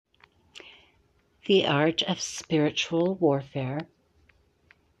The Art of Spiritual Warfare,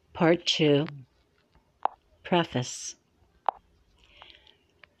 Part 2, Preface.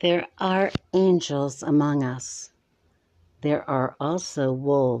 There are angels among us. There are also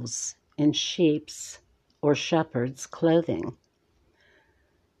wolves in sheep's or shepherd's clothing.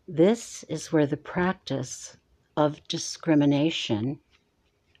 This is where the practice of discrimination,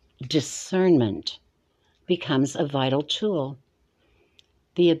 discernment, becomes a vital tool.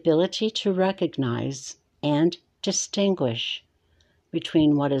 The ability to recognize and distinguish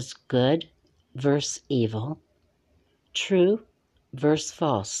between what is good versus evil, true versus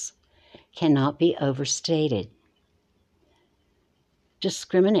false, cannot be overstated.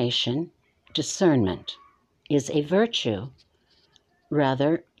 Discrimination, discernment, is a virtue.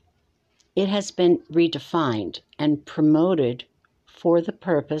 Rather, it has been redefined and promoted for the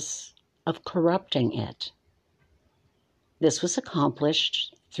purpose of corrupting it. This was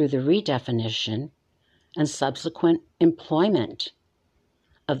accomplished through the redefinition and subsequent employment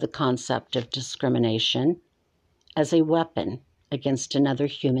of the concept of discrimination as a weapon against another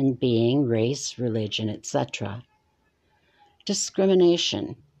human being, race, religion, etc.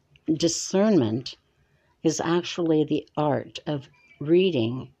 Discrimination, discernment, is actually the art of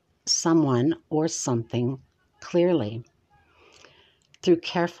reading someone or something clearly. Through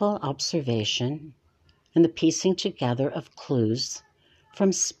careful observation and the piecing together of clues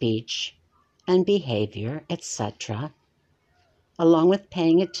from speech and behavior, etc., along with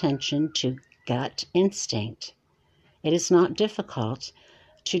paying attention to gut instinct, it is not difficult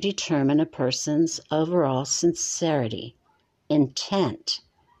to determine a person's overall sincerity, intent,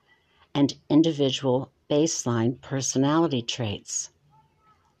 and individual baseline personality traits.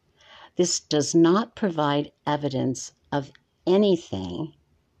 This does not provide evidence of anything,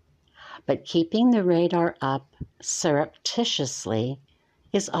 but keeping the radar up surreptitiously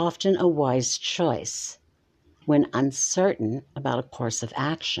is often a wise choice when uncertain about a course of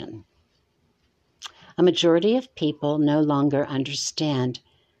action. A majority of people no longer understand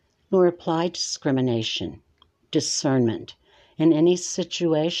nor apply discrimination, discernment in any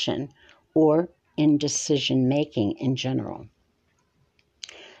situation or in decision-making in general.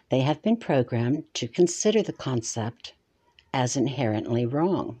 They have been programmed to consider the concept as inherently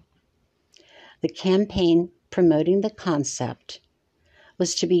wrong. The campaign promoting the concept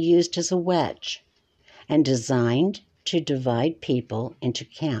was to be used as a wedge and designed to divide people into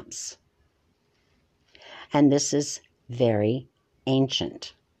camps. And this is very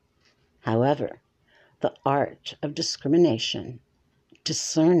ancient. However, the art of discrimination,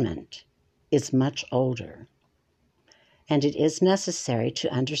 discernment, is much older, and it is necessary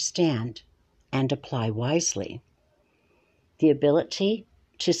to understand and apply wisely. The ability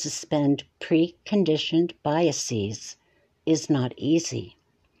to suspend preconditioned biases is not easy.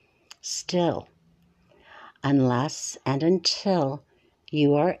 Still, unless and until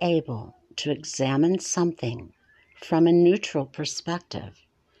you are able to examine something from a neutral perspective,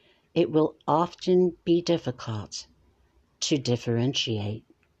 it will often be difficult to differentiate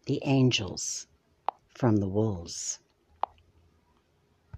the angels from the wolves.